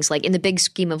things, like in the big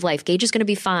scheme of life, Gage is going to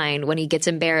be fine when he gets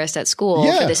embarrassed at school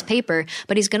for this paper,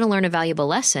 but he's going to learn a valuable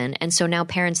lesson. And so now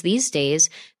parents these days,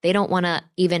 they don't want to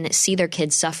even see their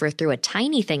kids suffer through a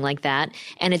tiny thing like that.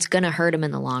 And it's going to hurt them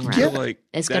in the long run. Yeah. Like,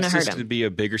 it's going to hurt him. To be a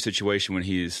bigger situation when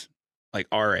he's like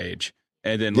our age.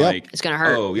 And then it's going to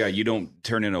hurt. Oh yeah, you don't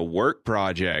turn in a work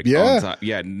project. Yeah. On time.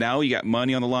 Yeah. Now you got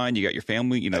money on the line. You got your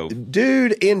family,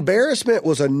 Dude, embarrassment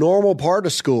was a normal part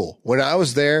of school. When I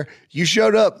was there, you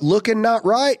showed up looking not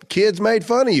right. Kids made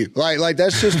fun of you. Like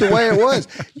that's just the way it was.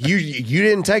 You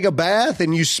didn't take a bath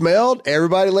and you smelled.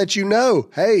 Everybody let you know,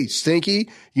 hey, stinky,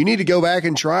 you need to go back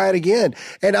and try it again.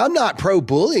 And I'm not pro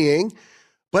bullying.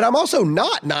 But I'm also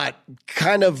not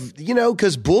kind of,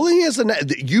 because bullying is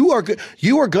you are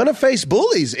going to face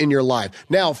bullies in your life.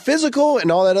 Now, physical and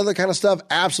all that other kind of stuff,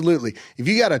 absolutely. If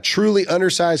you got a truly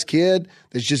undersized kid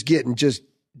that's just getting just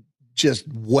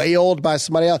wailed by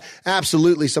somebody else,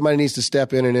 absolutely somebody needs to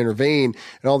step in and intervene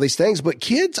and all these things. But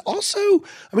kids also,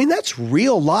 I mean, that's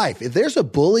real life. If there's a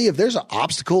bully, if there's an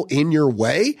obstacle in your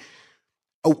way,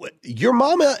 your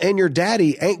mama and your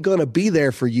daddy ain't going to be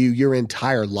there for you your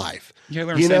entire life. You gotta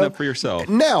learn to stand up for yourself.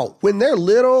 Now, when they're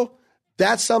little,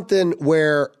 that's something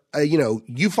where,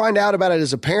 you find out about it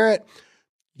as a parent.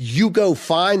 You go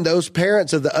find those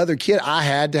parents of the other kid. I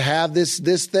had to have this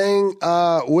thing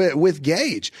with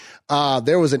Gage.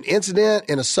 There was an incident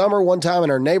in a summer one time in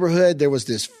our neighborhood. There was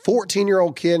this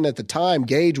 14-year-old kid, and at the time,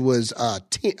 Gage was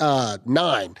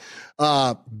 9.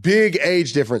 Big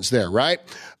age difference there, right?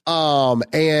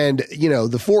 And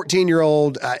the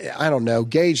 14-year-old, I don't know,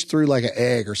 Gage threw like an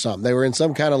egg or something. They were in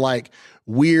some kind of like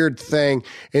weird thing.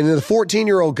 And then the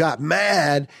 14-year-old got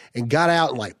mad and got out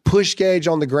and like pushed Gage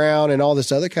on the ground and all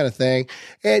this other kind of thing.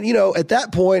 And, at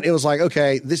that point it was like,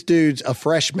 okay, this dude's a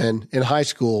freshman in high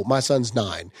school. My son's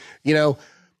 9,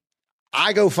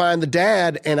 I go find the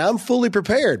dad and I'm fully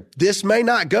prepared. This may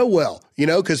not go well,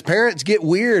 because parents get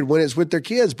weird when it's with their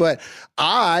kids. But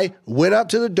I went up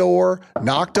to the door,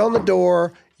 knocked on the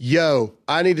door. Yo,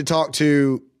 I need to talk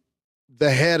to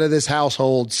the head of this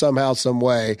household somehow, some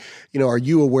way. Are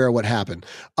you aware of what happened?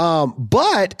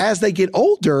 But as they get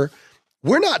older,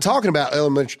 we're not talking about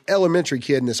elementary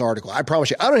kid in this article. I promise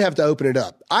you, I don't have to open it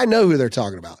up. I know who they're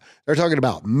talking about. They're talking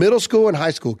about middle school and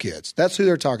high school kids. That's who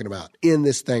they're talking about in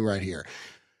this thing right here.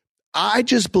 I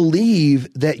just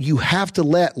believe that you have to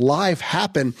let life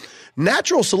happen.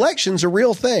 Natural selection's a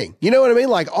real thing. You know what I mean?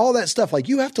 Like all that stuff. Like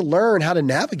you have to learn how to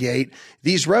navigate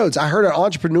these roads. I heard an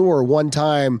entrepreneur one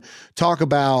time talk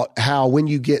about how when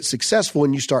you get successful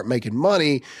and you start making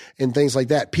money and things like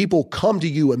that, people come to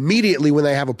you immediately when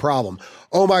they have a problem.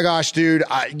 Oh my gosh, dude,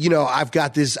 I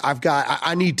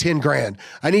need 10 grand.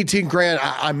 I need 10 grand.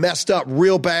 I messed up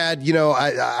real bad.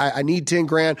 I need 10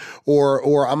 grand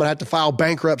or I'm going to have to file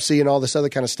bankruptcy and all this other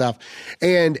kind of stuff.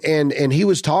 And he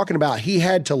was talking about he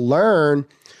had to learn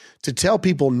to tell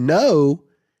people no,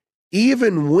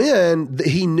 even when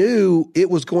he knew it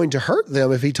was going to hurt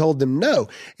them if he told them no.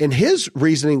 And his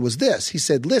reasoning was this. He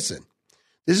said, listen,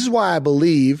 this is why I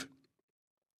believe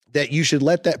that you should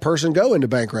let that person go into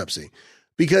bankruptcy.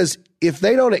 Because if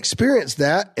they don't experience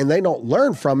that and they don't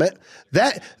learn from it,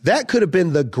 that could have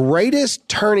been the greatest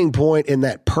turning point in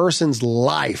that person's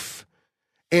life.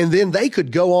 And then they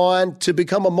could go on to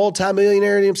become a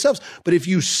multimillionaire themselves. But if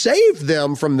you save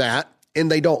them from that and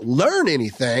they don't learn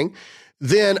anything,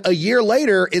 then a year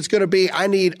later, it's going to be, I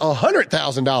need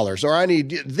 $100,000 or I need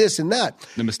this and that.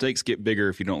 The mistakes get bigger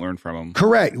if you don't learn from them.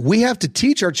 Correct. We have to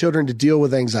teach our children to deal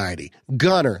with anxiety.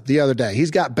 Gunner, the other day,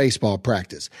 he's got baseball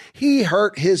practice. He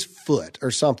hurt his foot or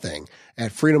something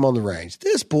at Freedom on the Range.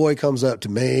 This boy comes up to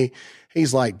me.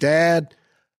 He's like, Dad,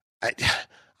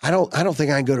 I don't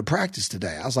think I can go to practice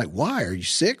today. I was like, why? Are you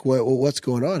sick? What's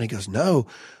going on? He goes, no,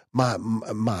 my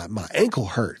ankle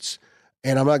hurts.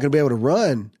 And I'm not going to be able to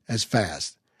run as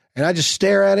fast. And I just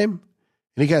stare at him,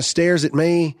 and he kind of stares at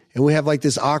me, and we have like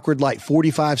this awkward, like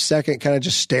 45-second kind of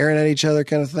just staring at each other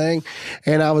kind of thing.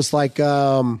 And I was like,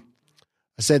 I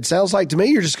said, sounds like to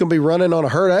me you're just going to be running on a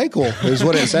hurt ankle is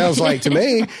what it sounds like to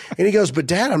me. And he goes, but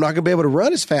Dad, I'm not going to be able to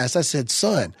run as fast. I said,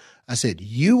 son,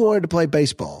 you wanted to play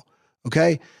baseball,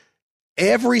 okay?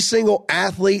 Every single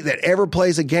athlete that ever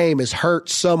plays a game is hurt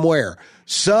somewhere.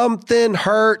 Something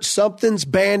hurt, something's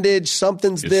bandaged,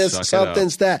 something's this,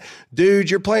 something's that. Dude,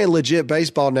 you're playing legit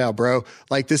baseball now, bro.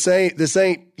 Like this ain't,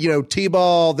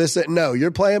 T-ball, no,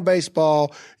 you're playing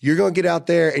baseball. You're going to get out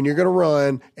there and you're going to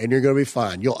run and you're going to be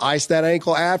fine. You'll ice that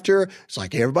ankle after. It's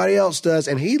like everybody else does.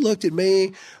 And he looked at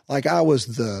me like I was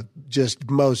the just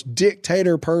most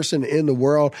dictator person in the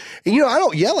world. And, I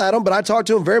don't yell at him, but I talk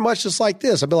to him very much just like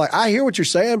this. I'd be like, I hear what you're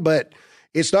saying, but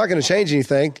it's not going to change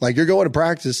anything. Like you're going to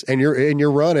practice and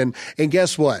you're running. And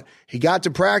guess what? He got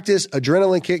to practice.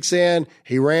 Adrenaline kicks in.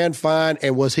 He ran fine.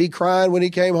 And was he crying when he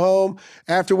came home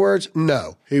afterwards?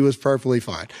 No, he was perfectly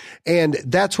fine. And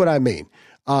that's what I mean.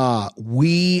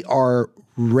 We are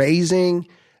raising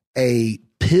a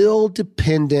pill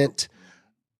dependent,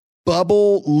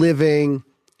 bubble living,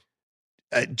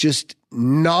 just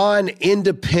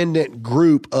non-independent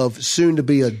group of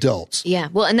soon-to-be adults. Yeah.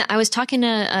 Well, and I was talking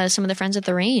to some of the friends at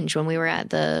the range when we were at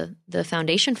the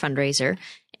foundation fundraiser,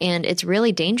 and it's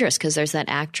really dangerous because there's that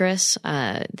actress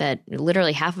that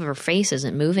literally half of her face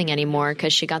isn't moving anymore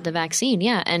because she got the vaccine.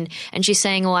 Yeah. And she's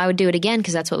saying, well, I would do it again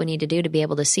because that's what we need to do to be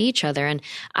able to see each other. And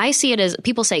I see it as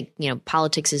people say,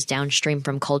 politics is downstream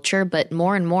from culture, but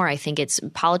more and more I think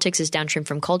politics is downstream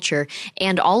from culture.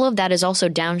 And all of that is also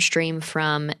downstream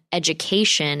from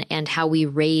education and how we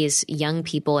raise young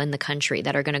people in the country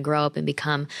that are going to grow up and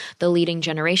become the leading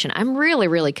generation. I'm really,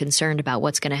 really concerned about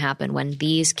what's going to happen when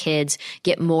these kids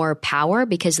get more power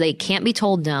because they can't be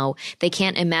told no. They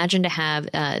can't imagine to have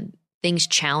things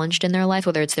challenged in their life,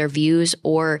 whether it's their views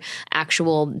or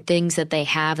actual things that they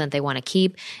have that they want to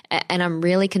keep. And I'm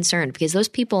really concerned because those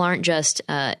people aren't just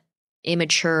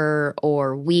immature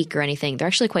or weak or anything. They're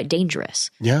actually quite dangerous.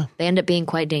 Yeah. They end up being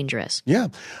quite dangerous. Yeah.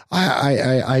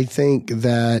 I think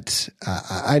that,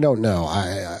 I don't know.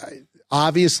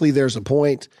 Obviously there's a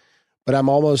point, but I'm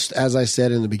almost, as I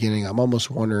said in the beginning, I'm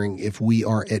almost wondering if we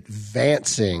are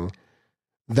advancing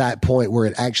that point where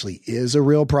it actually is a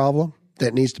real problem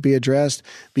that needs to be addressed,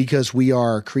 because we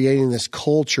are creating this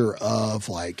culture of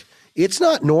like, it's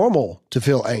not normal to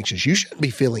feel anxious. You shouldn't be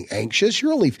feeling anxious.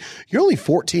 You're only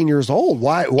 14 years old.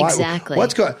 Why? Exactly.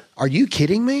 What's going? Are you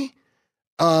kidding me?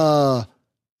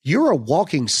 You're a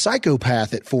walking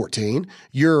psychopath at 14.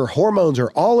 Your hormones are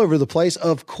all over the place.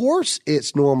 Of course,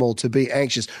 it's normal to be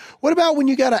anxious. What about when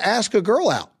you got to ask a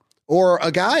girl out or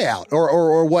a guy out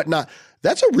or whatnot?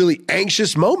 That's a really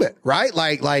anxious moment, right?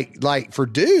 Like for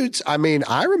dudes, I mean,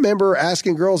 I remember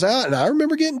asking girls out and I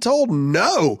remember getting told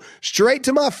no straight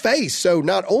to my face. So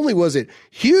not only was it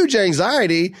huge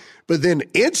anxiety, but then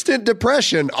instant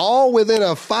depression all within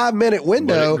a 5-minute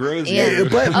window.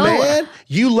 But man,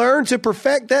 you learn to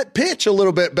perfect that pitch a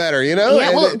little bit better, Yeah,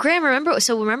 well, Graham,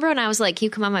 remember when I was like, can you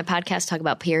come on my podcast, talk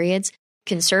about periods?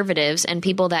 Conservatives and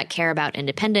people that care about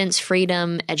independence,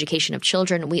 freedom, education of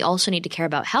children, we also need to care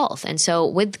about health. And so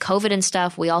with COVID and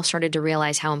stuff, we all started to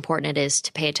realize how important it is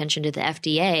to pay attention to the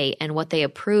FDA and what they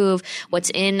approve, what's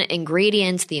in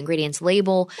ingredients, the ingredients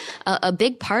label, a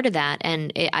big part of that.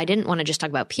 And I didn't want to just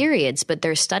talk about periods, but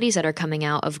there's studies that are coming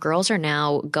out of girls are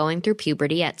now going through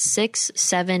puberty at 6,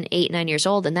 7, 8, 9 years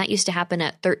old. And that used to happen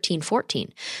at 13,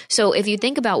 14. So if you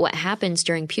think about what happens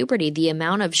during puberty, the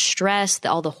amount of stress,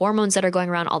 all the hormones that are going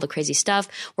around, all the crazy stuff.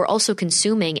 We're also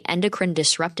consuming endocrine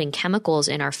disrupting chemicals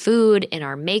in our food, in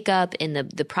our makeup, in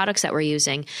the products that we're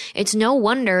using. It's no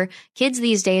wonder kids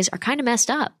these days are kind of messed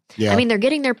up. Yeah. I mean, they're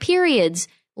getting their periods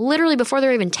literally before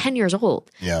they're even 10 years old.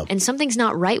 Yeah. And something's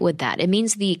not right with that. It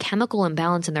means the chemical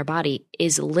imbalance in their body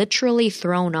is literally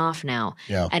thrown off now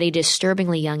at a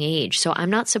disturbingly young age. So I'm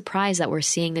not surprised that we're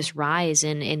seeing this rise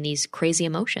in these crazy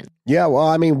emotions. Yeah. Well,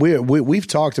 I mean, we've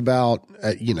talked about,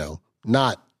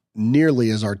 not nearly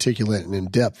as articulate and in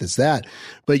depth as that,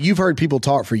 but you've heard people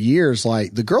talk for years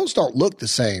like the girls don't look the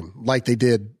same like they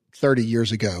did 30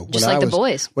 years ago. Just like the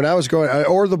boys. When I was growing,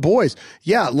 or the boys.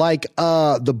 Yeah, like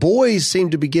the boys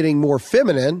seem to be getting more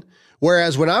feminine,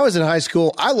 whereas when I was in high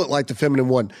school, I looked like the feminine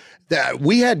one. That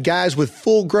we had guys with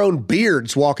full-grown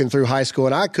beards walking through high school,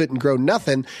 and I couldn't grow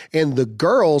nothing, and the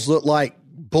girls looked like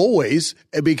boys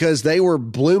because they were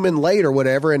blooming late or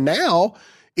whatever, and now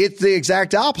it's the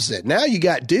exact opposite. Now you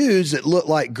got dudes that look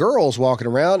like girls walking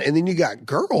around, and then you got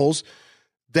girls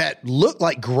that look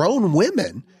like grown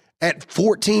women at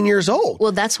 14 years old.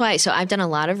 Well, that's why. So I've done a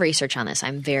lot of research on this.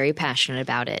 I'm very passionate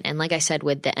about it. And like I said,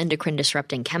 with the endocrine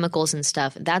disrupting chemicals and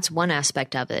stuff, that's one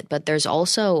aspect of it. But there's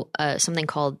also something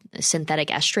called synthetic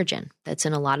estrogen that's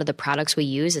in a lot of the products we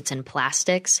use. It's in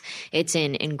plastics. It's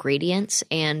in ingredients.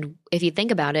 And if you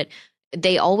think about it,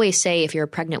 they always say if you're a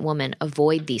pregnant woman,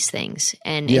 avoid these things.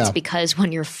 And it's because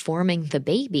when you're forming the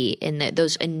baby in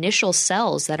those initial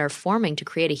cells that are forming to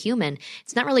create a human,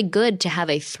 it's not really good to have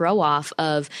a throw off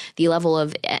of the level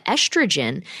of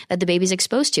estrogen that the baby's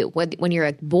exposed to. When you're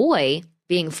a boy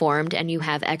being formed and you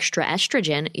have extra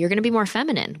estrogen, you're going to be more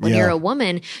feminine. When you're a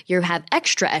woman, you have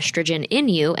extra estrogen in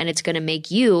you, and it's going to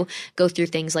make you go through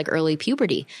things like early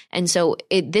puberty. And so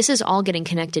this is all getting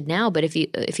connected now. But if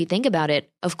you think about it,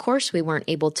 of course we weren't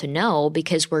able to know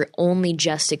because we're only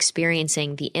just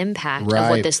experiencing the impact of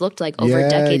what this looked like over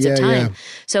decades of time. Yeah.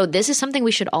 So this is something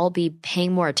we should all be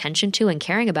paying more attention to and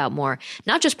caring about more,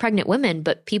 not just pregnant women,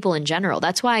 but people in general.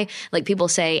 That's why like people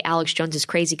say Alex Jones is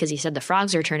crazy because he said the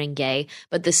frogs are turning gay.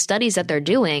 But the studies that they're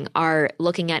doing are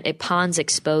looking at ponds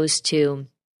exposed to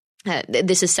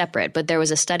this is separate, but there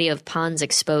was a study of ponds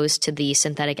exposed to the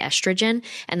synthetic estrogen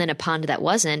and then a pond that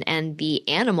wasn't. And the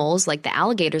animals, like the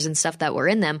alligators and stuff that were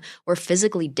in them, were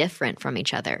physically different from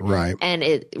each other. Right. And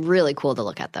it's really cool to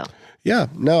look at, though. Yeah,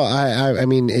 no, I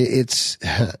mean, it's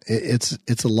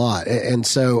a lot. And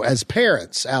so as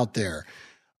parents out there,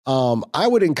 I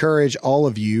would encourage all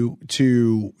of you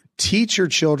to teach your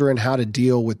children how to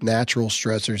deal with natural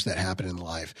stressors that happen in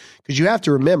life. Because you have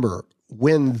to remember,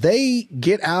 when they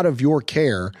get out of your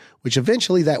care, which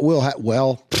eventually that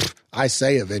will I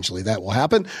say eventually that will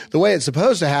happen the way it's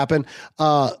supposed to happen.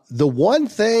 The one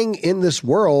thing in this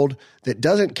world that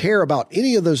doesn't care about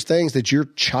any of those things that your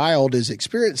child is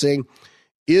experiencing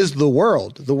is the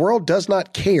world. The world does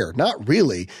not care. Not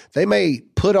really. They may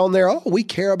put on there, we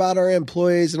care about our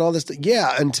employees and all this.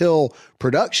 Yeah, until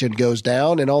production goes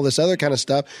down and all this other kind of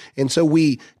stuff. And so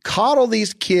we coddle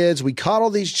these kids, we coddle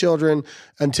these children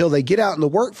until they get out in the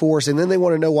workforce, and then they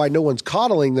want to know why no one's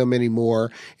coddling them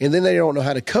anymore. And then they don't know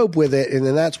how to cope with it. And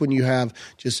then that's when you have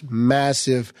just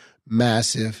massive,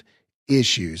 massive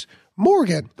issues.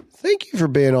 Morgan, thank you for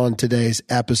being on today's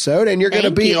episode. And you're going to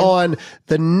be on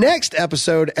the next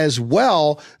episode as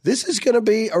well. This is going to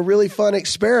be a really fun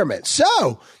experiment.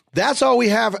 So that's all we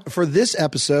have for this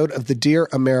episode of the Dear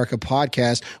America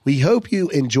podcast. We hope you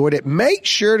enjoyed it. Make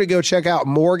sure to go check out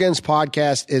Morgan's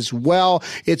podcast as well.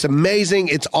 It's amazing.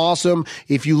 It's awesome.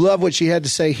 If you love what she had to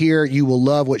say here, you will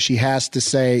love what she has to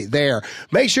say there.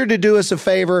 Make sure to do us a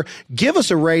favor. Give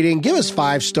us a rating. Give us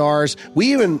 5 stars.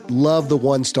 We even love the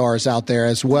 1 stars out there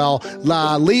as well.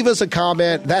 Leave us a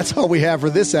comment. That's all we have for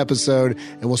this episode.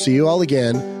 And we'll see you all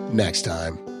again next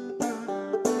time.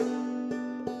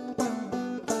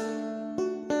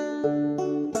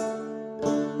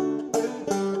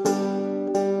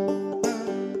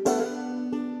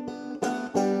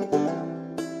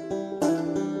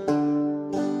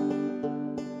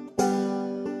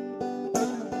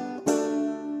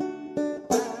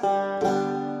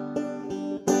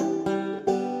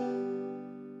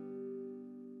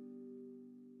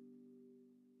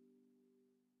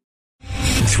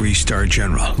 Three-star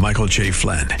General Michael J.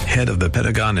 Flynn, head of the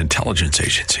Pentagon Intelligence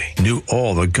Agency, knew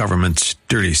all the government's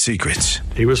dirty secrets.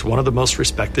 He was one of the most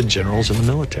respected generals in the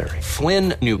military.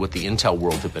 Flynn knew what the intel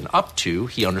world had been up to.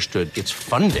 He understood its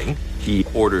funding. He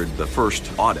ordered the first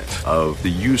audit of the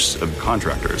use of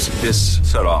contractors. This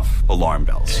set off alarm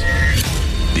bells.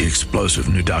 The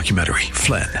explosive new documentary,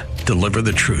 Flynn, Deliver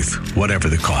the Truth, Whatever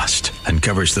the Cost,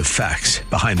 uncovers the facts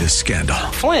behind this scandal.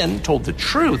 Flynn told the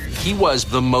truth. He was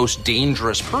the most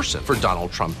dangerous person for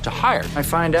Donald Trump to hire. I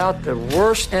find out the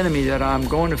worst enemy that I'm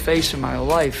going to face in my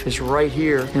life is right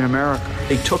here in America.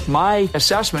 They took my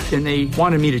assessment and they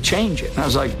wanted me to change it. And I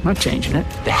was like, I'm not changing it.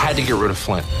 They had to get rid of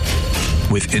Flynn.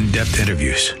 With in-depth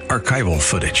interviews, archival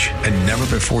footage, and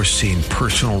never-before-seen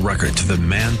personal records of the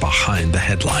man behind the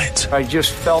headlines. I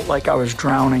just felt like I was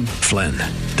drowning. Flynn,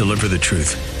 Deliver the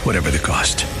Truth, Whatever the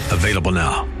Cost. Available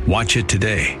now. Watch it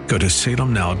today. Go to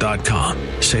salemnow.com.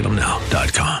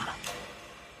 salemnow.com.